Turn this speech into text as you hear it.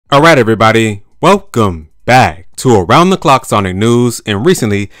Alright everybody, welcome back to Around the Clock Sonic News, and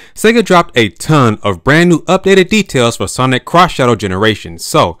recently Sega dropped a ton of brand new updated details for Sonic Cross Shadow Generations.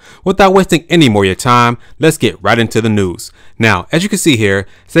 So without wasting any more of your time, let's get right into the news. Now, as you can see here,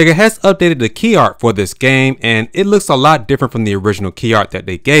 Sega has updated the key art for this game, and it looks a lot different from the original key art that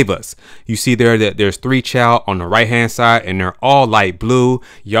they gave us. You see there that there's 3 Chow on the right hand side and they're all light blue.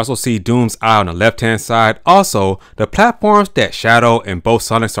 You also see Doom's eye on the left hand side. Also, the platforms that Shadow and both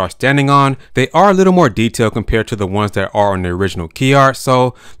Sonics are standing on, they are a little more detailed compared to the ones that are on the original key art.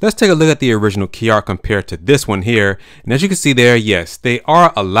 So let's take a look at the original key art compared to this one here. And as you can see there, yes, they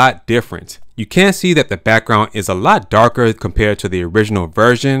are a lot different. You can see that the background is a lot darker compared to the original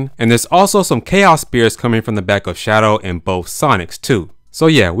version, and there's also some chaos spears coming from the back of Shadow and both Sonics too. So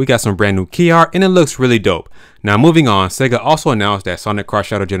yeah, we got some brand new key art and it looks really dope. Now moving on, Sega also announced that Sonic Cross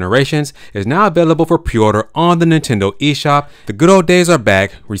Shadow Generations is now available for pre-order on the Nintendo eShop. The good old days are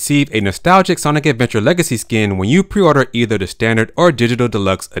back. Receive a nostalgic Sonic Adventure Legacy skin when you pre-order either the standard or digital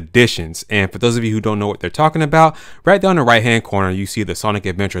deluxe editions. And for those of you who don't know what they're talking about, right down the right hand corner you see the Sonic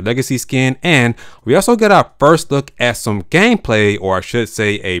Adventure Legacy skin, and we also get our first look at some gameplay, or I should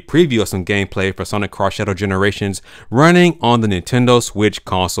say a preview of some gameplay for Sonic Cross Shadow Generations running on the Nintendo Switch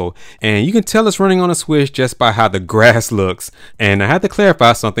console. And you can tell it's running on a Switch just by how the grass looks. And I had to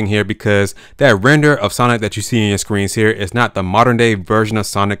clarify something here, because that render of Sonic that you see in your screens here is not the modern day version of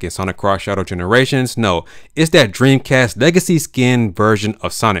Sonic in Sonic Cross Shadow Generations. No, it's that Dreamcast Legacy skin version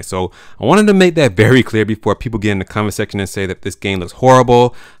of Sonic. So I wanted to make that very clear before people get in the comment section and say that this game looks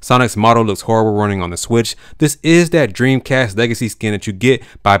horrible, Sonic's model looks horrible running on the Switch. This is that Dreamcast Legacy skin that you get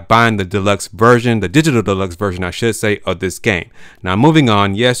by buying the deluxe version, the digital deluxe version I should say, of this game. Now moving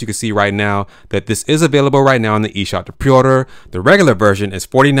on, yes, you can see right now that this is available right now in the eShop to pre-order. The regular version is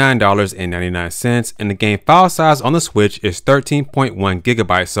 $49.99, and the game file size on the Switch is 13.1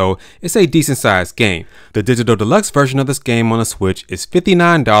 gigabytes, so it's a decent sized game. The digital deluxe version of this game on the Switch is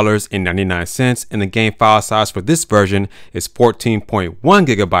 $59.99, and the game file size for this version is 14.1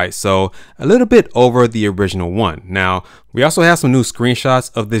 gigabytes, so a little bit over the original one. Now, we also have some new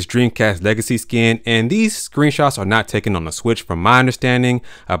screenshots of this Dreamcast Legacy skin, and these screenshots are not taken on the Switch from my understanding.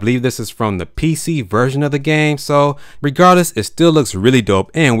 I believe this is from the PC version of the game, so regardless, it still looks really dope.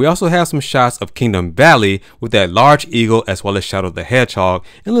 And we also have some shots of Kingdom Valley with that large eagle as well as Shadow the Hedgehog,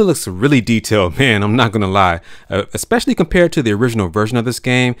 and it looks really detailed, man, I'm not gonna lie. Especially compared to the original version of this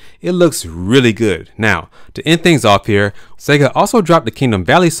game, it looks really good. Now, to end things off here, Sega also dropped the Kingdom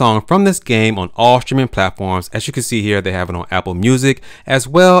Valley song from this game on all streaming platforms. As you can see here, they have it on Apple Music as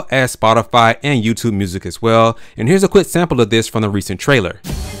well as Spotify and YouTube Music as well. And here's a quick sample of this from the recent trailer.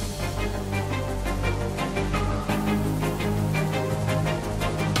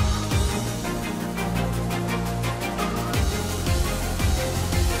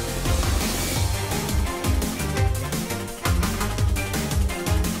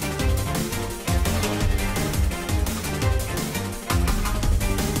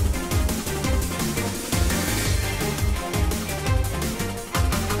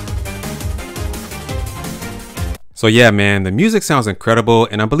 So yeah, man, the music sounds incredible,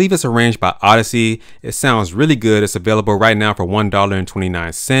 and I believe it's arranged by Odyssey. It sounds really good. It's available right now for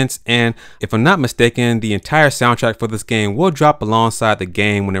 $1.29, and if I'm not mistaken, the entire soundtrack for this game will drop alongside the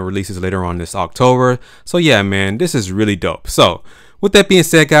game when it releases later on this October. So yeah, man, this is really dope. So with that being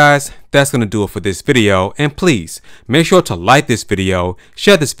said, guys, that's going to do it for this video. And please make sure to like this video,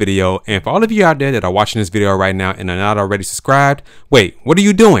 share this video, and for all of you out there that are watching this video right now and are not already subscribed, wait, what are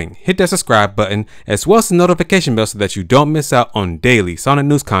you doing? Hit that subscribe button as well as the notification bell so that you don't miss out on daily Sonic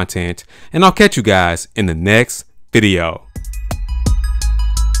news content. And I'll catch you guys in the next video.